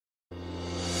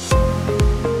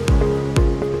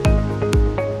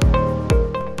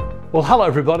Well, hello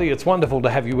everybody. It's wonderful to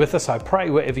have you with us. I pray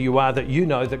wherever you are that you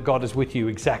know that God is with you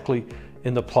exactly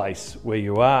in the place where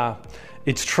you are.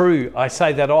 It's true. I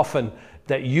say that often,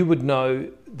 that you would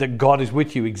know that God is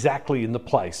with you exactly in the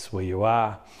place where you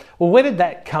are. Well, where did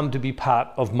that come to be part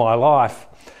of my life?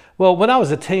 Well, when I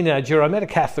was a teenager, I met a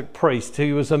Catholic priest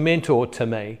who was a mentor to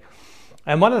me.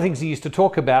 And one of the things he used to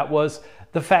talk about was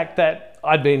the fact that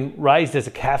I'd been raised as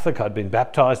a Catholic, I'd been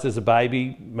baptized as a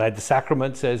baby, made the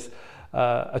sacraments as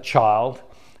a child.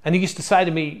 And he used to say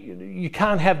to me, you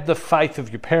can't have the faith of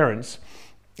your parents.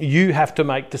 You have to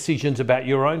make decisions about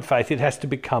your own faith. It has to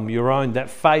become your own, that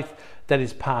faith that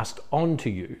is passed on to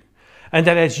you. And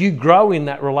that as you grow in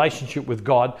that relationship with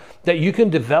God, that you can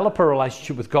develop a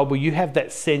relationship with God where you have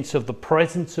that sense of the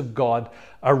presence of God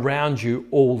around you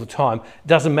all the time. It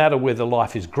doesn't matter whether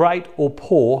life is great or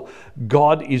poor,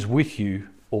 God is with you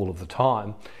all of the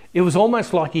time. It was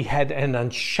almost like he had an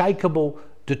unshakable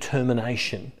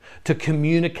determination to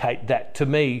communicate that to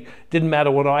me. Didn't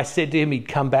matter what I said to him, he'd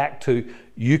come back to,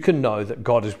 you can know that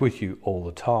God is with you all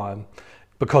the time,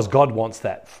 because God wants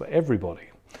that for everybody.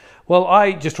 Well,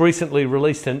 I just recently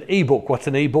released an ebook. What's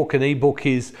an ebook? An ebook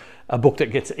is a book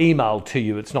that gets emailed to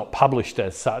you. It's not published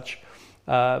as such,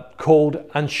 called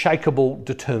Unshakable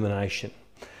Determination.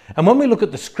 And when we look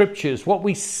at the scriptures, what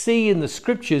we see in the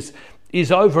scriptures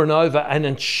is over and over an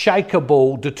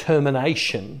unshakable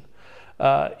determination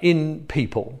in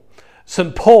people.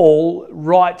 St. Paul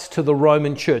writes to the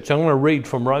Roman church. I'm going to read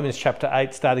from Romans chapter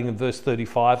 8, starting in verse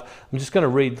 35. I'm just going to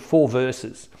read 4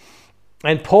 verses.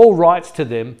 And Paul writes to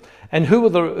them, and who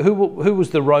was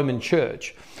the Roman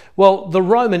church? Well, the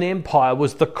Roman Empire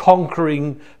was the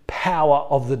conquering power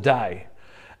of the day,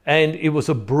 and it was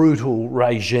a brutal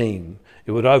regime.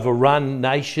 It would overrun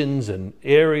nations and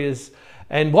areas,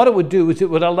 and what it would do is it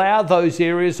would allow those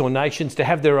areas or nations to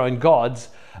have their own gods,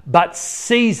 but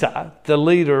Caesar, the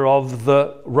leader of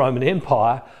the Roman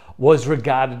Empire, was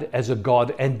regarded as a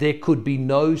god, and there could be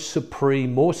no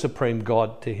more supreme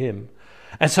god to him.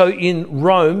 And so in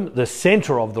Rome, the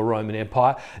center of the Roman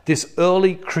Empire, this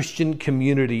early Christian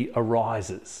community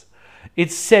arises.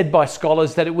 It's said by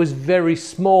scholars that it was very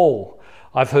small.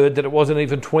 I've heard that it wasn't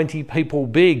even 20 people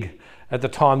big at the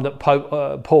time that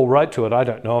Paul wrote to it. I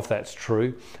don't know if that's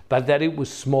true, but that it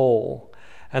was small.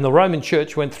 And the Roman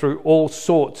church went through all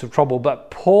sorts of trouble,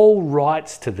 but Paul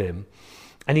writes to them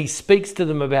and he speaks to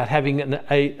them about having an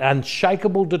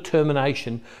unshakable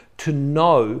determination to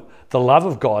know the love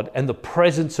of God and the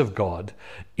presence of God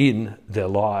in their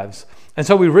lives. And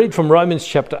so we read from Romans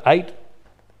chapter 8,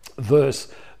 verse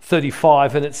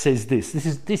 35, and it says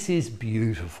this is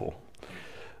beautiful.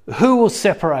 Who will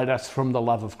separate us from the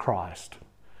love of Christ?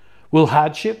 Will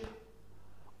hardship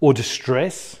or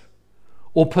distress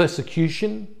or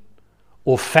persecution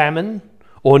or famine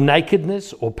or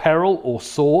nakedness or peril or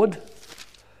sword?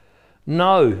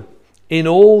 No. In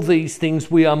all these things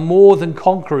we are more than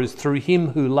conquerors through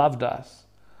him who loved us.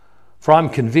 For I'm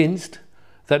convinced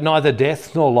that neither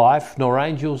death nor life, nor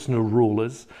angels nor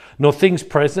rulers, nor things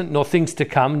present, nor things to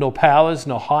come, nor powers,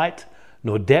 nor height,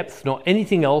 nor depth, nor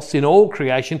anything else in all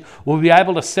creation will be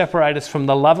able to separate us from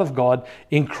the love of God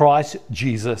in Christ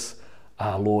Jesus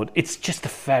our Lord. It's just a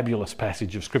fabulous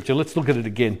passage of scripture. Let's look at it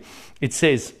again. It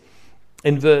says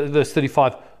in verse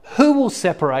 35, who will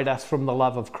separate us from the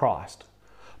love of Christ?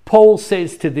 Paul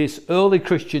says to this early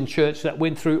Christian church that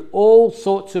went through all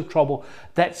sorts of trouble,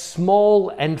 that's small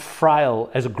and frail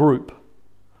as a group.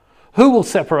 Who will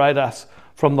separate us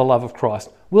from the love of Christ?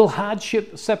 Will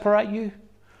hardship separate you?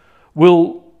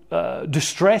 Will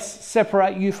distress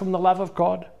separate you from the love of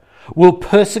God? Will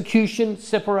persecution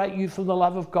separate you from the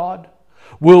love of God?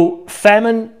 Will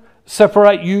famine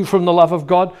separate you from the love of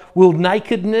God? Will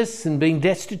nakedness and being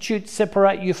destitute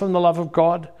separate you from the love of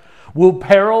God? Will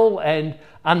peril and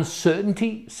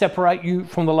uncertainty separate you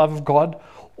from the love of God?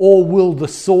 Or will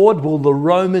the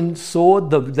Roman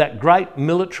sword, that great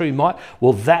military might,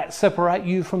 will that separate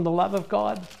you from the love of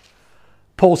God?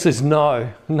 Paul says,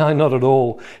 no, not at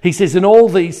all. He says, in all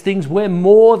these things, we're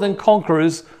more than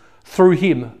conquerors through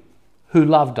him who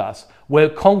loved us. We're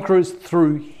conquerors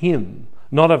through him,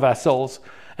 not of ourselves.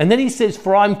 And then he says,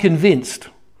 for I'm convinced.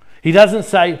 He doesn't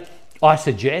say, I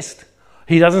suggest.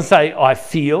 He doesn't say, I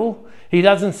feel. He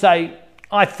doesn't say,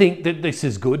 I think that this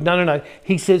is good. No.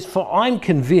 He says, for I'm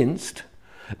convinced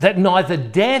that neither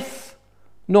death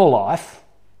nor life,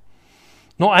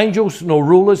 nor angels, nor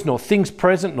rulers, nor things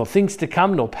present, nor things to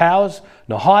come, nor powers,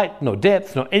 nor height, nor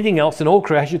depth, nor anything else in all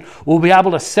creation will be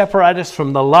able to separate us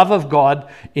from the love of God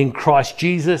in Christ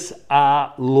Jesus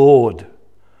our Lord.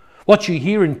 What you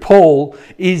hear in Paul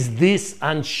is this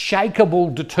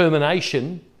unshakable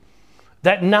determination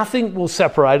that nothing will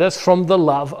separate us from the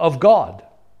love of God.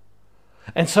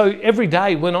 And so every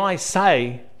day when I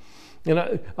say,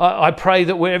 I pray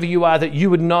that wherever you are, that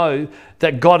you would know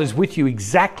that God is with you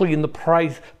exactly in the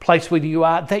place where you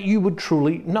are, that you would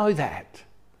truly know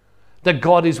that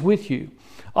God is with you.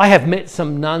 I have met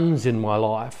some nuns in my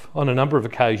life on a number of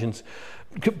occasions,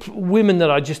 women that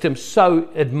I just am so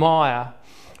admire,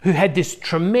 who had this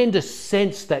tremendous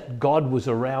sense that God was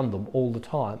around them all the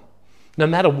time, no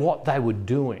matter what they were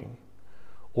doing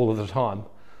all of the time.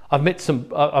 I've met some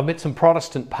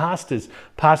Protestant pastors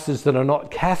that are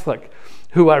not Catholic,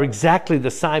 who are exactly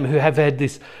the same, who have had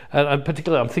this,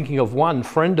 particularly I'm thinking of one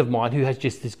friend of mine who has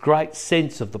just this great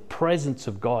sense of the presence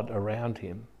of God around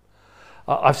him.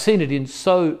 I've seen it in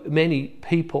so many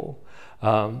people.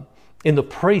 In the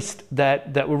priest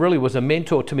that really was a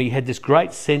mentor to me, had this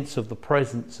great sense of the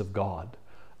presence of God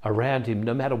around him,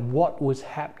 no matter what was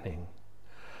happening.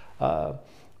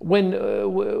 When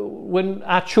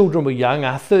our children were young,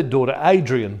 our third daughter,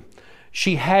 Adrian,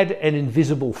 she had an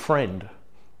invisible friend.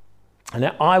 And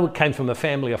I came from a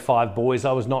family of 5 boys.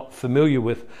 I was not familiar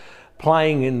with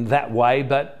playing in that way,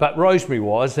 but Rosemary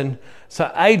was. And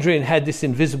so Adrian had this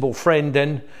invisible friend,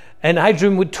 and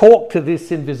Adrian would talk to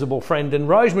this invisible friend, and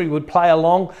Rosemary would play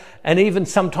along, and even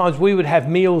sometimes we would have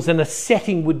meals and a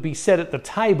setting would be set at the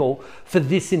table for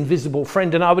this invisible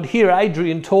friend, and I would hear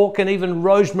Adrian talk and even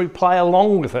Rosemary play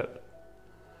along with it.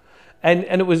 And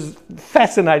it was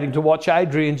fascinating to watch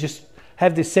Adrian just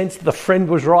have this sense that the friend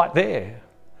was right there.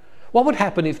 What would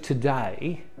happen if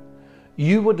today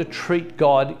you were to treat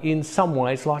God in some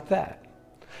ways like that?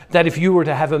 That if you were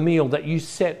to have a meal, that you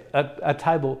set a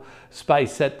table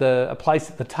space a place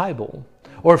at the table,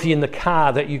 or if you're in the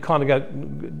car, that you kind of go,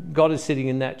 God is sitting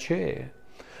in that chair,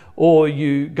 or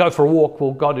you go for a walk,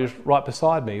 well, God is right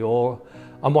beside me, or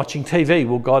I'm watching TV,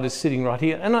 well, God is sitting right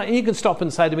here. And you can stop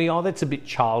and say to me, oh, that's a bit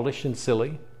childish and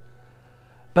silly.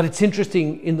 But it's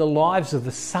interesting, in the lives of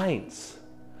the saints,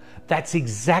 that's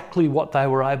exactly what they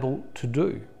were able to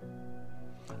do.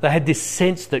 They had this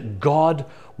sense that God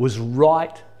was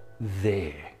right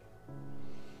there.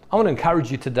 I want to encourage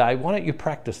you today, why don't you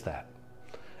practice that?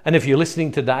 And if you're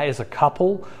listening today as a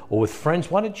couple or with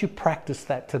friends, why don't you practice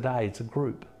that today as a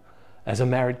group, as a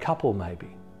married couple maybe,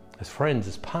 as friends,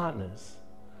 as partners.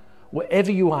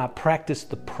 Wherever you are, practice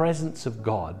the presence of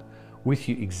God with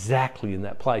you exactly in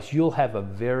that place. You'll have a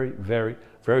very, very,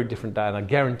 very different day, and I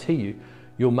guarantee you,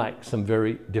 you'll make some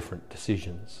very different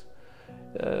decisions.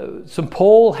 St.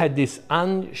 Paul had this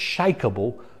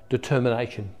unshakable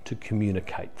determination to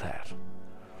communicate that.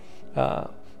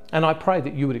 And I pray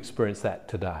that you would experience that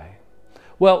today.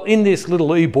 Well, in this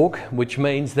little ebook, which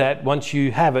means that once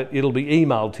you have it, it'll be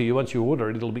emailed to you. Once you order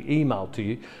it, it'll be emailed to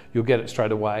you. You'll get it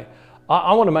straight away.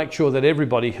 I want to make sure that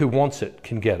everybody who wants it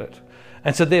can get it.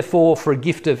 And so therefore, for a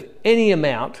gift of any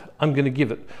amount, I'm going to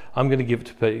give it. I'm going to give it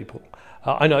to people.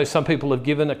 I know some people have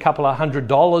given a couple of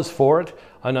 $100 for it.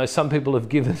 I know some people have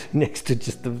given next to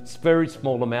just a very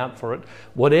small amount for it.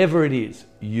 Whatever it is,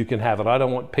 you can have it. I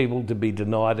don't want people to be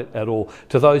denied it at all.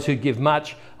 To those who give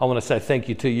much, I want to say thank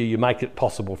you to you. You make it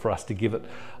possible for us to give it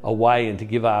away and to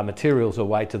give our materials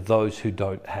away to those who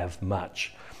don't have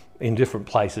much in different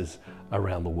places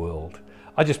around the world.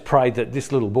 I just pray that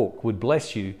this little book would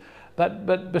bless you.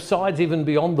 But besides, even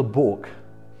beyond the book,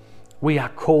 we are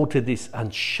called to this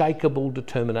unshakable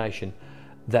determination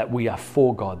that we are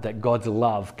for God, that God's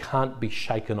love can't be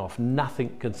shaken off.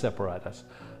 Nothing can separate us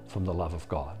from the love of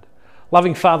God.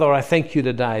 Loving Father, I thank you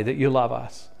today that you love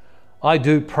us. I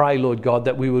do pray, Lord God,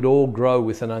 that we would all grow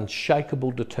with an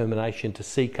unshakable determination to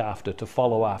seek after, to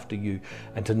follow after you,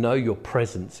 and to know your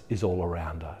presence is all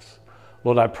around us.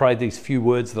 Lord, I pray these few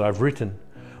words that I've written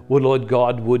would, Lord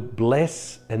God, would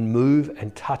bless and move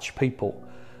and touch people.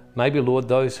 Maybe, Lord,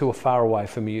 those who are far away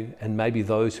from you, and maybe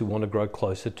those who want to grow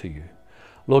closer to you.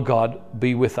 Lord God,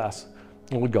 be with us.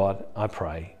 Lord God, I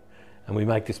pray. And we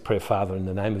make this prayer, Father, in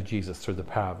the name of Jesus, through the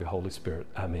power of your Holy Spirit.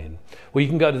 Amen. Well, you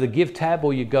can go to the Give tab,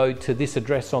 or you go to this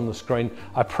address on the screen.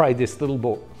 I pray this little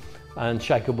book,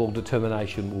 Unshakable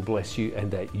Determination, will bless you,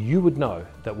 and that you would know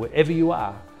that wherever you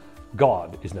are,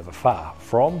 God is never far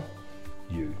from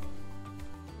you.